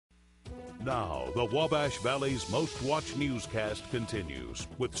Now, the Wabash Valley's most watched newscast continues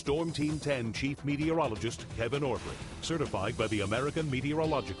with Storm Team 10 Chief Meteorologist Kevin Ortley, certified by the American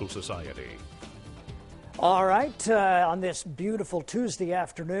Meteorological Society. All right, on this beautiful Tuesday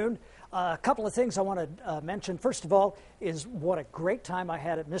afternoon, a couple of things I want to mention. First of all is what a great time I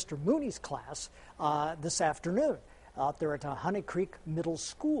had at Mr. Mooney's class this afternoon out there at Honey Creek Middle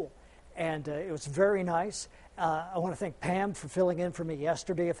School. And it was very nice. I want to thank Pam for filling in for me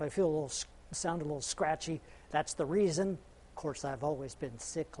yesterday. If I feel sound a little scratchy, that's the reason. Of course, I've always been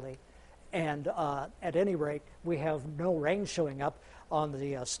sickly. And at any rate, we have no rain showing up on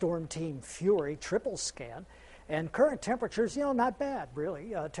the Storm Team Fury triple scan. And current temperatures, not bad,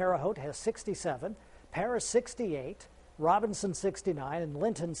 really. Terre Haute has 67, Paris 68, Robinson 69, and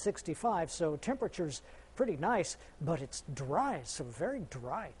Linton 65. So temperatures pretty nice, but it's dry, so very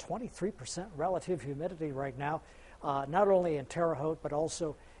dry. 23% relative humidity right now, not only in Terre Haute, but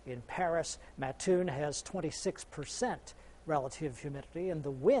also in Paris. Mattoon has 26% relative humidity, and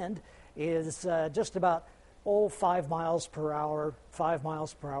the wind is just about 5 miles per hour,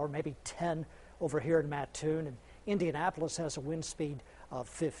 maybe 10 over here in Mattoon, and Indianapolis has a wind speed of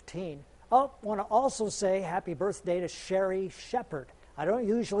 15. Oh, want to also say happy birthday to Sherry Shepard. I don't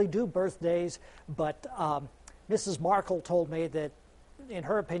usually do birthdays, but Mrs. Markle told me that, in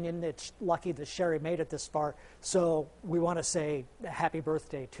her opinion, it's lucky that Sherry made it this far, so we want to say happy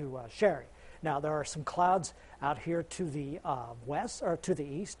birthday to Sherry. Now, there are some clouds out here to the west, or to the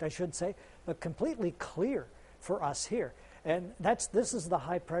east, I should say, but completely clear for us here. And this is the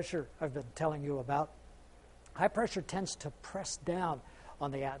high pressure I've been telling you about. High pressure tends to press down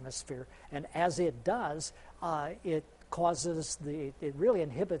on the atmosphere, and as it does, it really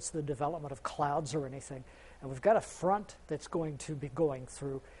inhibits the development of clouds or anything. And we've got a front that's going to be going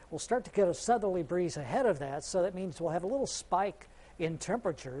through. We'll start to get a southerly breeze ahead of that, so that means we'll have a little spike in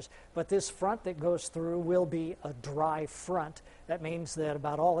temperatures, but this front that goes through will be a dry front. That means that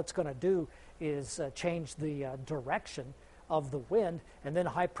about all it's going to do is change the direction of the wind, and then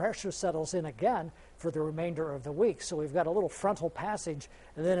high pressure settles in again for the remainder of the week. So we've got a little frontal passage,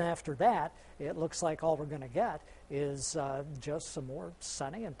 and then after that, it looks like all we're going to get is just some more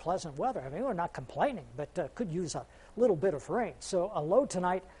sunny and pleasant weather. I mean, we're not complaining, but could use a little bit of rain. So a low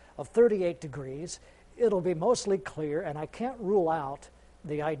tonight of 38 degrees. It'll be mostly clear, and I can't rule out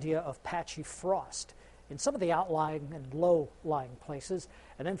the idea of patchy frost in some of the outlying and low-lying places.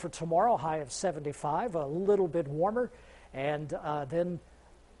 And then for tomorrow, high of 75, a little bit warmer. And then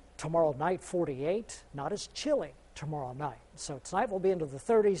tomorrow night, 48, not as chilly tomorrow night. So tonight we'll be into the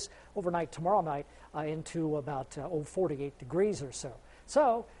 30s, overnight tomorrow night into about 48 degrees or so.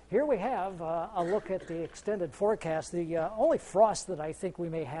 So here we have a look at the extended forecast. The only frost that I think we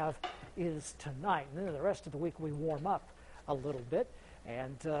may have is tonight. And then the rest of the week we warm up a little bit.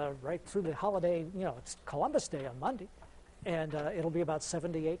 And right through the holiday, it's Columbus Day on Monday. And it'll be about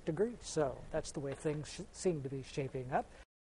 78 degrees. So that's the way things seem to be shaping up.